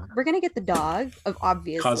gonna get the dog of Cosmo.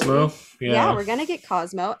 obviously. Yeah, Yeah. we're gonna get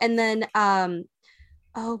Cosmo, and then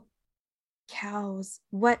oh cows.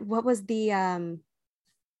 What was the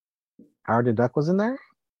Howard the Duck was in there.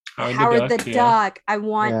 Howard the Howard the Duck. Yeah. Duck.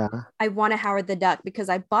 Yeah. I want a Howard the Duck because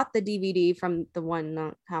I bought the DVD from the one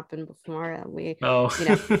that happened before we Oh. you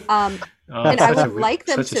know um Oh, and it's I such would like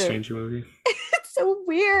them such a to. strange movie. It's so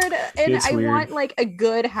weird, and It's I weird. want like a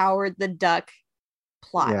good Howard the Duck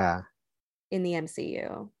plot Yeah. in the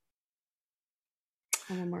MCU.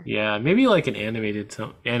 More. Yeah, maybe like an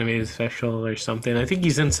animated special or something. I think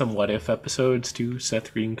he's in some What If episodes too.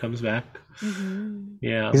 Seth Green comes back. Mm-hmm.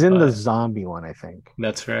 Yeah, He's in the but zombie one, I think.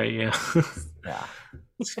 that's right. Yeah, Yeah.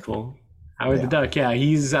 it's cool. Howard the Yeah. Duck. Yeah,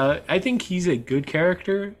 he's. I think he's a good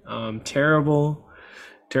character. Terrible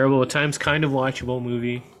at times, kind of watchable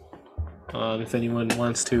movie. If anyone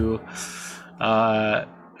wants to,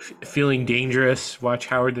 feeling dangerous, watch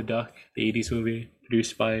Howard the Duck, the '80s movie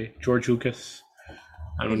produced by George Lucas.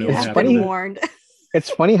 I don't know You what It's have happened been funny. to it. warned. It's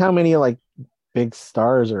funny how many like big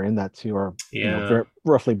stars are in that too, or Yeah,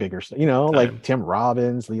 roughly bigger. Like time. Tim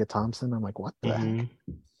Robbins, Leah Thompson. I'm like, what the Hmm. heck?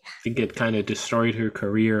 I think it kind of destroyed her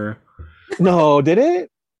career. No, did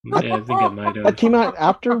it? Yeah, I think it might That have. came out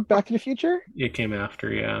after Back to the Future. It came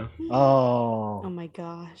after, yeah. Oh Oh, my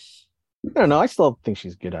gosh. I don't know. I still think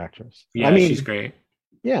she's a good actress. I Yeah, she's mean, great.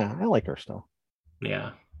 yeah, I like her still.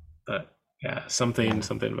 Yeah, but yeah, something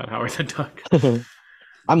about Howard the Duck.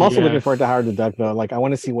 I'm also looking Yeah. forward to Howard the Duck though. Like, I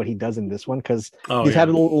want to see what he does in this one because Oh he's had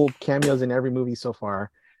yeah, little cameos in every movie so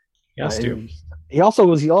far. he has to. And he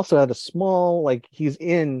also had a small like he's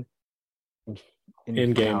in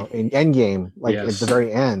In game. in Endgame, like at the Yes.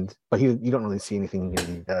 very end, but you don't really see anything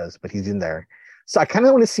he does, but he's in there. So I kind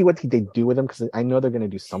of want to see what they do with him because I know they're going to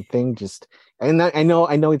do something. I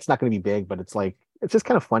know it's not going to be big, but it's just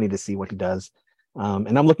kind of funny to see what he does.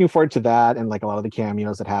 And I'm looking forward to that and like a lot of the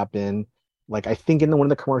cameos that happen. Like I think in one of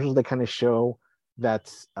the commercials they kind of show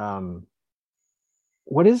that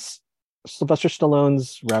what is Sylvester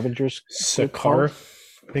Stallone's Ravengers group Sakar. called?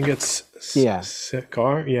 I think it's Yeah.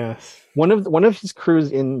 Sakar. Yeah. One of his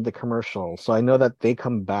crews in the commercial, so I know that they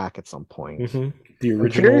come back at some point. The I'm original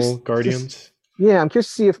curious Guardians. I'm curious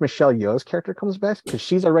to see if Michelle Yeoh's character comes back because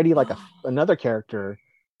she's already like another character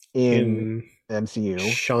in In the MCU.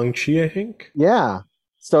 Shang-Chi, I think. Yeah,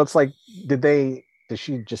 so it's like, does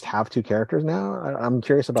she just have two characters now? I'm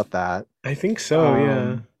curious about that. I think so,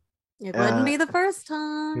 yeah. It wouldn't be Uh, the first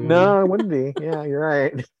time. No, it wouldn't be. Yeah, you're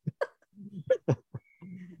right.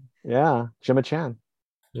 Yeah, Gemma Chan.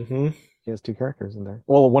 Mm-hmm. She has two characters in there.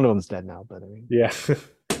 Well, one of them's dead now, but I mean, Yeah.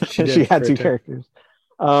 she did had for a two time. characters.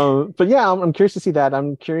 But yeah, I'm curious to see that.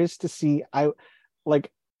 I'm curious to see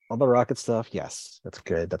like all the rocket stuff. Yes, that's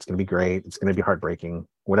good. That's gonna be great. It's gonna be heartbreaking.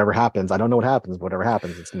 Whatever happens, I don't know what happens. Whatever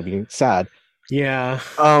happens, it's gonna be sad. Yeah.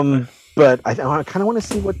 But I kind of want to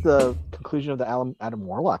see what the conclusion of the Adam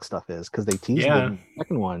Warlock stuff is because they teased it in the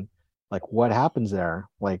second one. Like, what happens there?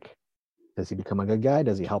 Like, does he become a good guy?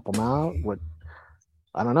 Does he help him out? What?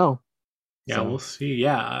 I don't know. Yeah, So, we'll see.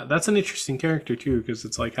 Yeah, that's an interesting character too, because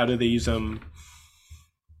it's like, how do they use him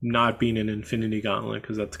not being an Infinity Gauntlet?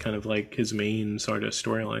 Because that's kind of like his main sort of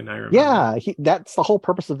storyline. I remember. yeah, that's the whole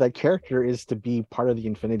purpose of that character is to be part of the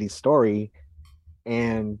Infinity story,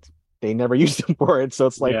 and they never used him for it. So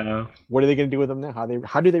it's like, Yeah. what are they going to do with him now? How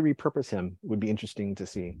do they repurpose him? Would be interesting to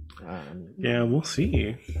see. Yeah, we'll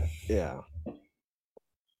see. Yeah.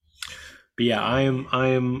 But yeah, I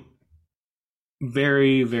am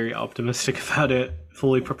very, very optimistic about it.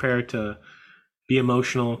 Fully prepared to be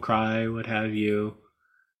emotional, cry, what have you.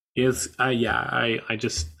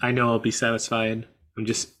 I know I'll be satisfied. I'm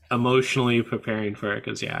just emotionally preparing for it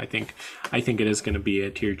because I think it is going to be a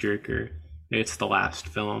tearjerker. It's the last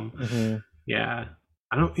film. Mm-hmm. Yeah.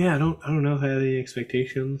 I don't know if I have any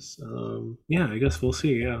expectations. I guess we'll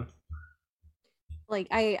see. Yeah. Like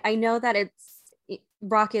I know that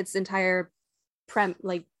Rocket's entire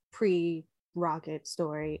pre-Rocket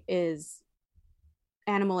story is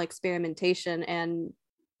animal experimentation, and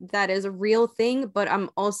that is a real thing, but I'm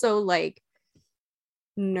also like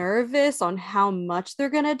nervous on how much they're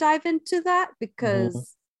gonna dive into that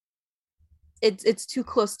because it's too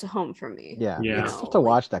close to home for me. Yeah. Yeah. It's tough to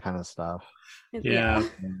watch that kind of stuff. Yeah.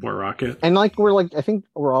 Or Rocket. And like I think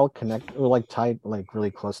we're all connected. We're like tied, like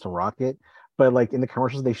really close to Rocket. But like in the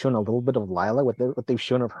commercials, they've shown a little bit of Lila. What they've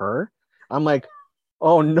shown of her, I'm like,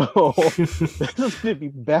 oh no, this is gonna be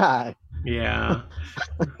bad. Yeah.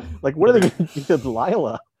 Like, what are they gonna do with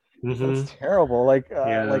Lila? Mm-hmm. That's terrible. Like,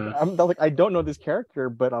 Yeah. I'm like, I don't know this character,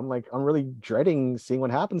 but I'm really dreading seeing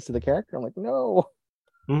what happens to the character. I'm like, no.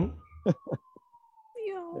 Mm-hmm.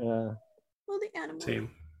 Yeah. Well, the animal. Same.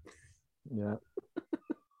 Yeah.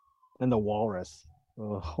 And the walrus.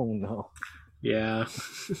 Oh no. Yeah.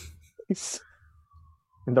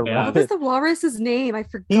 And the Yeah. What rabbit. was the walrus's name? I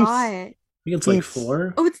forgot. I think it's like Teefs.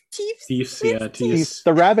 Floor. Oh, it's Teefs. Teefs, yeah, Teefs.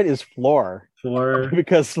 The rabbit is Floor Floor.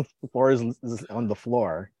 because Floor is on the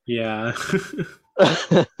floor. Yeah.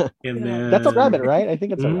 And then That's a rabbit, right? I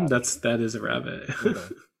think it's a rabbit. That is a rabbit. Okay.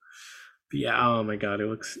 But yeah, oh my god, it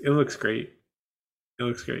looks great. It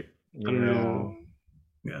looks great. I don't know.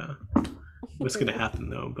 Yeah. What's gonna happen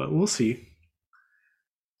though, but we'll see.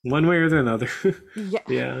 One way or the other. Yeah.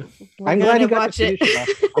 Yeah. I'm glad he got watch to finish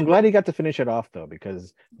it off. I'm glad he got to finish it off though,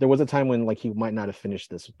 because there was a time when like he might not have finished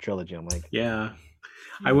this trilogy. I'm like, Yeah.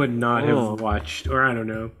 I would not have watched, or I don't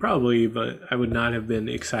know, probably, but I would not have been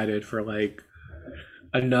excited for like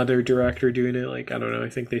another director doing it. Like, I don't know, I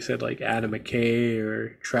think they said like Adam McKay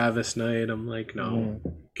or Travis Knight. I'm like, no,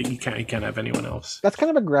 you can't have anyone else. that's kind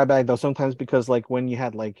of a grab bag though sometimes, because like when you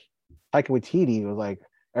had like Taika Waititi, it was like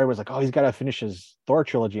everyone's like, oh, he's got to finish his Thor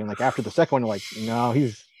trilogy, and like after the second one, like, no,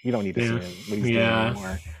 you don't need to see what he's doing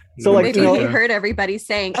anymore. So like, maybe he heard everybody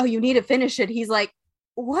saying, oh, you need to finish it. He's like,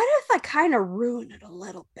 what if I kind of ruin it a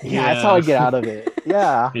little bit? Yeah, that's how I get out of it.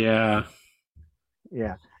 Yeah. Yeah.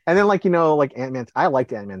 Yeah. And then like like Ant-Man, I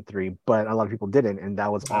liked Ant-Man 3, but a lot of people didn't, and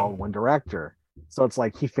that was all Wow. one director. So it's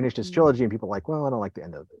like he finished his trilogy, and people are like, well, I don't like the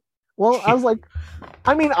end of it. Well, I was like,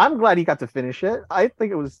 I mean, I'm glad he got to finish it. I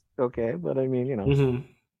think it was okay, but I mean, Hmm.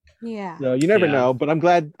 Yeah. so you never Yeah. know. But I'm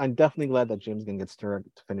definitely glad that James Gunn gets to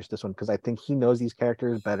finish this one because I think he knows these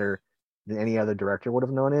characters better than any other director would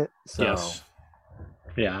have known it. So Yes.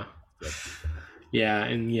 Yeah. good. Yeah,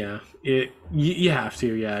 and yeah, you have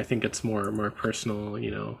to. Yeah, I think it's more personal,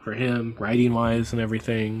 for him, writing wise and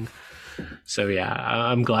everything. So yeah,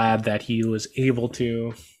 I'm glad that he was able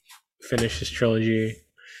to finish his trilogy.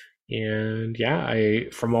 And yeah, I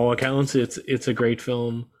from all accounts, it's a great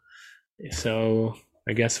film. So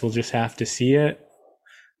I guess we'll just have to see it.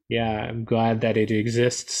 Yeah, I'm glad that it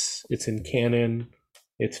exists. It's in canon.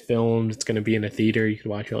 It's filmed. It's going to be in a theater. You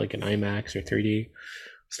can watch it like in IMAX or 3D.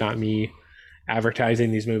 It's not me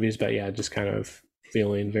advertising these movies, but yeah, just kind of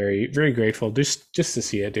feeling very, very grateful just to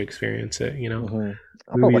see it, to experience it. Mm-hmm. I'll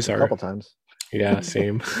probably watch Movies it a are, couple times. yeah,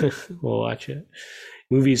 same. We'll watch it.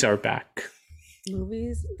 Movies are back.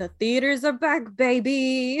 Movies, the theaters are back,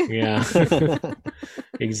 baby. Yeah,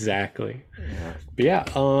 exactly. Yeah. But yeah,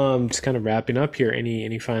 just kind of wrapping up here.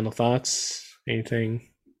 Any final thoughts? Anything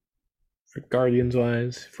for Guardians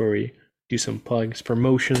wise before we do some plugs,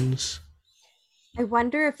 promotions? I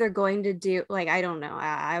wonder if they're going to do, like, I don't know.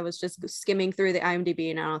 I was just skimming through the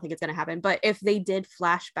IMDb and I don't think it's going to happen. But if they did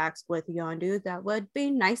flashbacks with Yondu, that would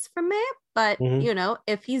be nice for me. But, Hmm.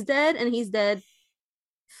 if he's dead and he's dead,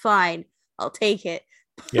 fine. I'll take it.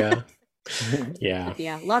 Yeah, yeah,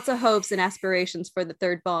 Yeah, lots of hopes and aspirations for the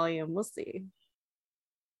third volume. We'll see.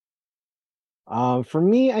 For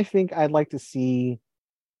me, I think I'd like to see,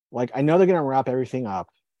 like, I know they're gonna wrap everything up.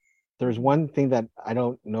 There's one thing that I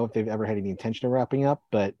don't know if they've ever had any intention of wrapping up,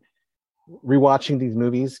 but rewatching these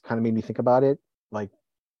movies kind of made me think about it. Like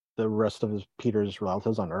the rest of his Peter's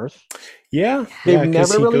relatives on Earth, yeah, they've yeah. Because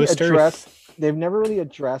never he really goes to addressed. Earth. They've never really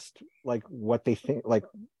addressed like what they think, like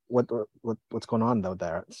what's going on though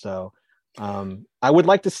there. So, I would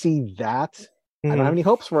like to see that. I don't have Mhm. any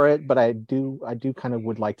hopes for it, but I do kind of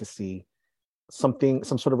would like to see some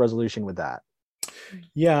sort of resolution with that.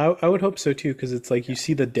 Yeah, I would hope so too, because it's like you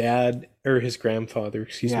see the dad or his grandfather,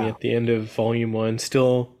 excuse me, Yeah, at the end of volume one,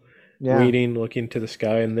 still yeah. waiting, looking to the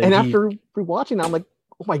sky, and then And he, after rewatching, I'm like,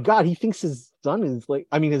 oh my god, he thinks his son is like,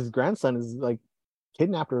 I mean, his grandson is like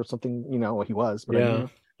kidnapped or something. Well, he was, but I yeah, mean,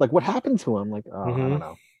 like, what happened to him? Like, oh, I hmm don't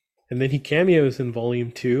know. and then he cameos in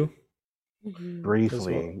volume two Mhm. as well.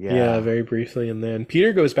 Briefly, Yeah, yeah, very briefly, and then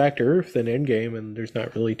Peter goes back to Earth in Endgame, and there's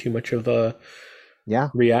not really too much of a yeah.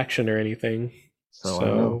 reaction or anything. So I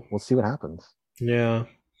don't know. So We'll see what happens. yeah,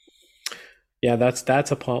 yeah,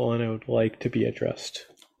 that's a plot line I would like to be addressed,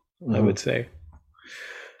 I Hmm. would say.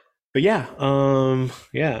 But yeah,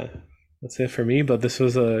 yeah, that's it for me. But this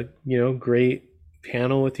was a great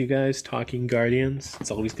panel with you guys talking Guardians.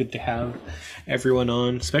 It's always good to have everyone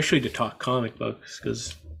on, especially to talk comic books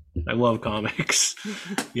because I love comics.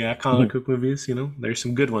 Yeah, comic book movies. There's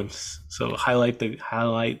some good ones. So highlight the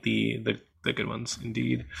good ones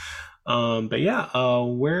indeed. But yeah,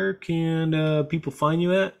 where can people find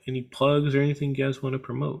you at? Any plugs or anything you guys want to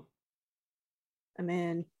promote? I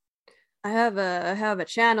mean, I have a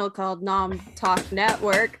channel called Nom Talk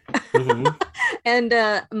Network. Hmm. And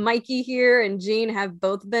Mikey here and Jean have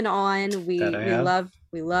both been on. That We I we have. love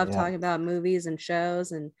we love Yeah. talking about movies and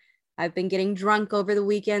shows, and I've been getting drunk over the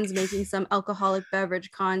weekends making some alcoholic beverage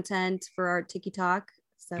content for our Tiki Talk.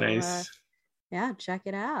 So Nice. yeah, check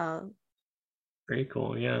it out. Very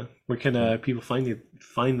cool. Yeah. Where can people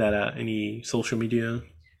find that at? Any social media?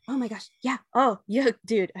 Oh my gosh. Yeah. Oh, yeah,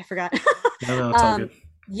 dude, I forgot. No, no, it's all um good.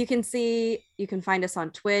 you can find us on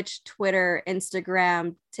Twitch, Twitter,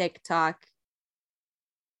 Instagram, TikTok.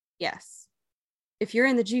 Yes. If you're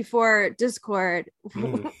in the G4 Discord,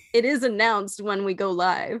 Mm, it is announced when we go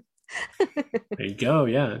live. there you go.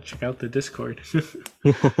 Yeah. Check out the Discord.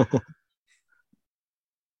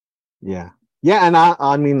 Yeah, yeah. And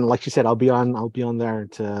I mean, like you said, I'll be on there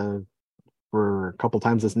for a couple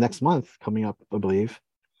times this next month coming up, I believe.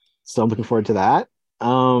 So I'm looking forward to that.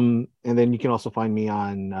 And then you can also find me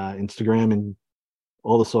on Instagram and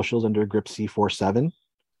all the socials under gripc47.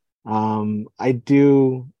 I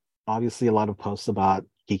do obviously a lot of posts about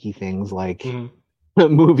geeky things like Mhm.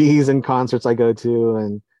 movies and concerts I go to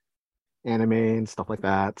and anime and stuff like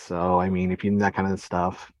that. So I mean, if you need that kind of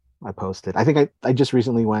stuff, I posted. I think I just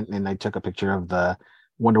recently went and I took a picture of the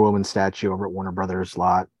Wonder Woman statue over at Warner Brothers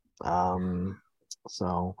lot. Um,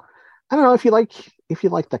 so I don't know if you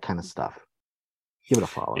like that kind of stuff, give it a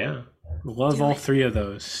follow. Yeah. Love Do all it. three of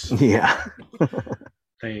those. Yeah.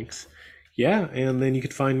 Thanks. Yeah, and then you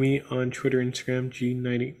could find me on Twitter, Instagram,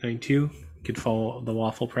 G9892. You could follow the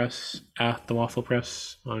Waffle Press at the Waffle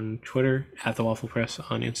Press on Twitter, at the Waffle Press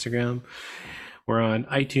on Instagram. We're on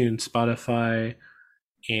iTunes, Spotify,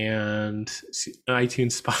 YouTube,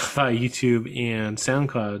 and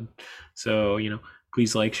SoundCloud. So,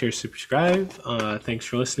 please like, share, subscribe. Thanks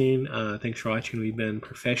for listening. Thanks for watching. We've been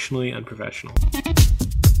professionally unprofessional.